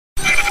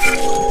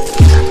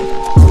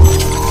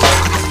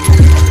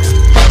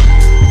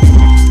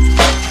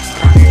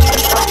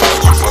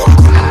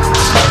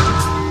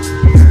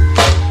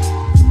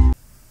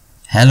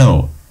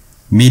Hello,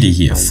 Mehdi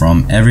here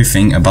from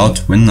Everything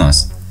About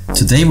Windows.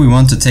 Today we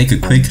want to take a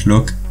quick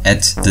look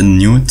at the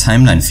new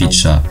timeline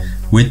feature,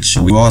 which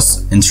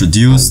was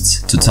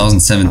introduced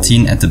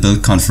 2017 at the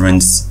build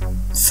conference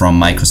from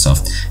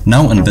Microsoft.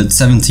 Now in build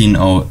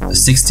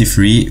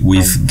 17.063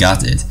 we've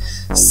got it.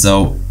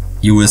 So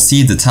you will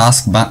see the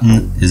task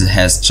button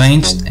has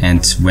changed,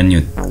 and when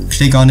you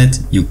click on it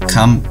you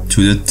come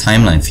to the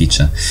timeline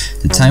feature.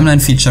 The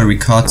timeline feature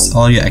records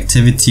all your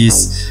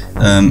activities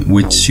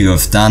which you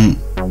have done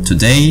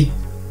today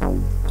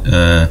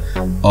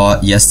or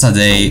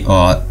yesterday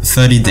or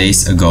 30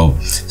 days ago.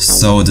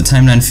 So the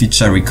timeline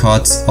feature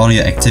records all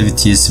your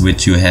activities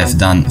which you have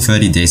done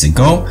 30 days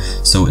ago.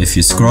 So if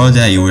you scroll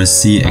there you will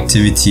see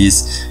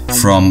activities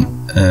from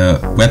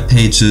web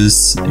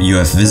pages you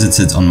have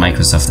visited on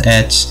Microsoft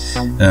Edge,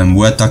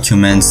 Word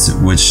documents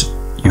which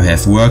you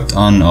have worked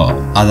on, or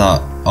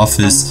other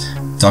Office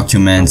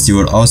documents. You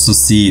will also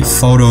see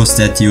photos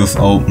that you have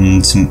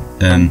opened,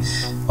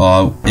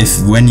 or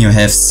if when you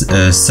have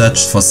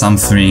searched for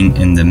something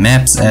in the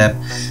Maps app.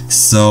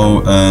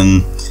 So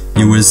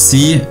you will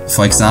see,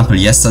 for example,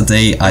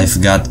 yesterday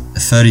I've got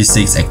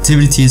 36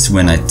 activities.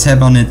 When I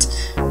tap on it,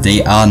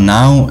 they are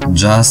now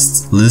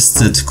just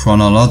listed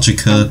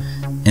chronological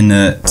in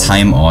a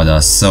time order,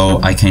 so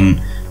I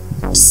can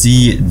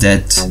see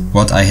that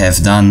what I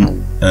have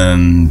done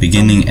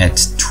beginning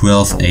at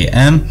 12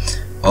 AM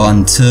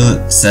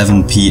until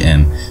 7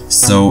 PM.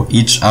 So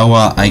each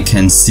hour I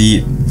can see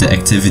the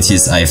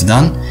activities I've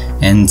done,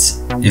 and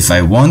if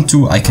I want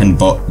to I can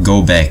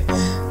go back.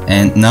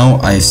 And now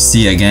I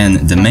see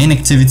again the main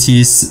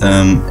activities.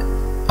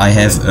 I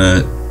have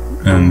a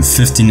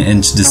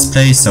 15-inch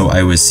display, so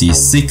I will see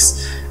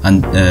 6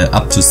 and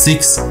up to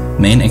 6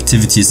 main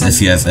activities.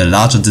 If you have a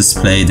larger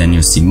display then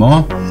you see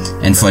more.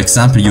 And for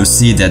example, you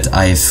see that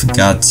I've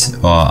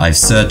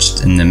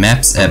searched in the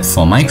Maps app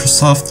for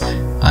Microsoft.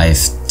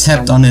 I've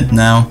tapped on it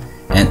now,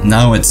 and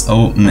now it's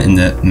open in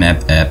the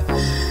Map app.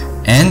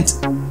 And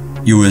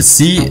you will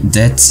see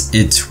that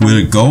it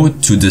will go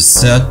to the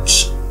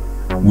search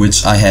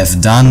which I have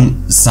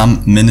done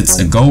some minutes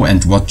ago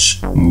and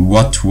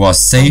what was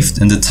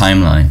saved in the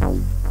timeline.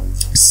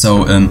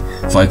 So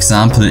for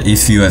example,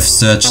 if you have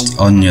searched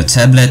on your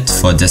tablet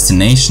for a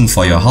destination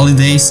for your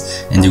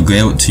holidays and you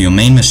go to your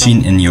main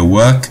machine in your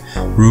work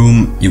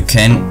room, you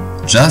can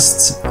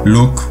just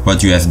look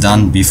what you have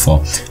done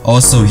before.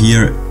 Also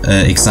here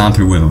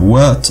example with a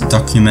Word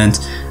document.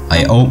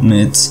 I open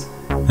it,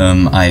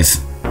 I've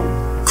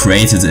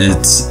created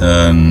it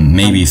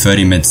maybe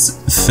 30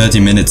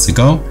 minutes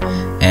ago,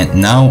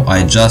 and now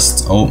I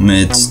just open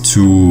it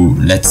to,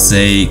 let's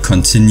say,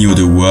 continue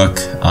the work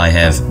I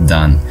have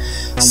done.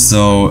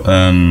 So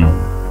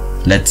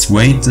let's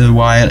wait a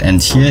while,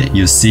 and here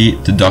you see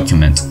the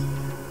document.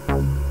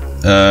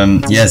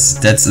 Yes,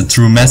 that's a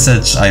true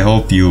message. I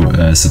hope you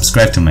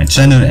subscribe to my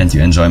channel and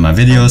you enjoy my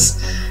videos.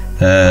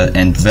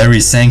 And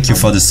very thank you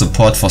for the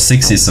support for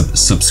 60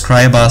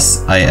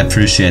 subscribers. I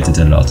appreciate it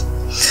a lot.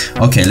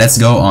 Okay, let's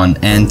go on.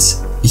 And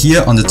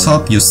here on the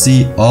top you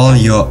see all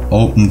your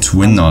opened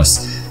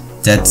windows.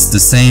 That's the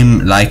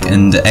same like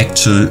in the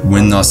actual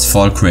Windows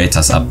Fall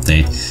Creators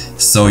update.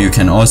 So you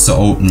can also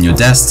open your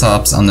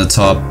desktops on the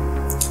top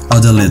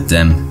or delete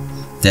them.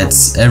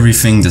 That's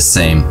everything the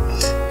same.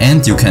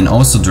 And you can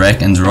also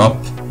drag and drop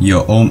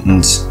your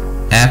opened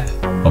app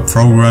or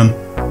program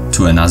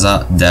to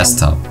another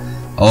desktop.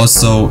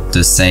 Also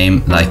the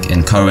same like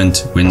in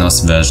current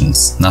Windows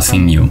versions,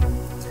 nothing new.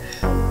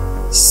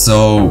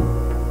 So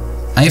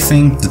I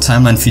think the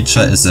timeline feature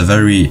is a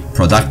very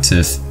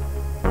productive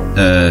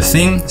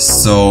thing.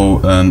 So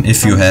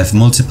if you have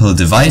multiple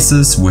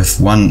devices with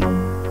one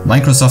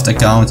Microsoft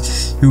account,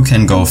 you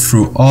can go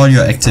through all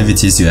your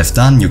activities you have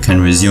done. You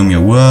can resume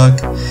your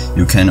work.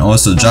 You can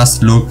also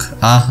just look,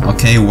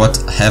 okay, what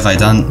have I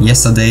done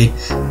yesterday?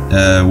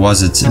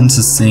 Was it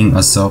interesting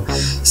or so?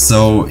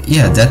 So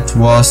yeah, that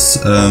was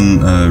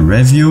a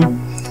review,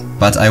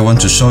 but I want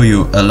to show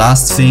you a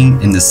last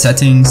thing in the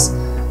settings.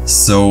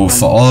 So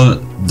for all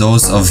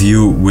those of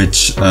you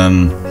which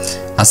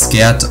are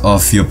scared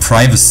of your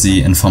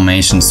privacy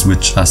informations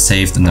which are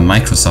saved in the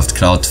Microsoft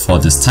Cloud for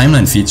this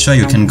timeline feature,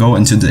 you can go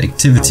into the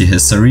activity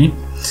history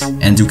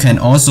and you can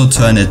also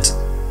turn it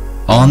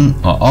on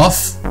or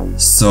off.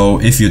 So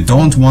if you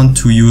don't want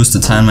to use the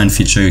timeline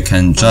feature, you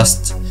can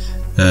just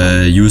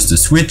use the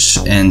switch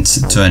and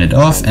turn it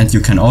off, and you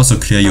can also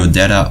clear your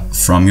data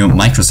from your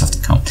Microsoft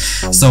account.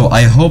 So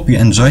I hope you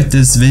enjoyed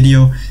this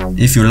video.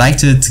 If you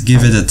liked it,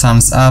 give it a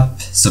thumbs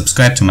up,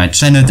 subscribe to my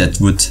channel, that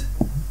would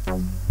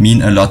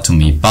mean a lot to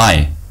me.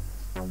 Bye!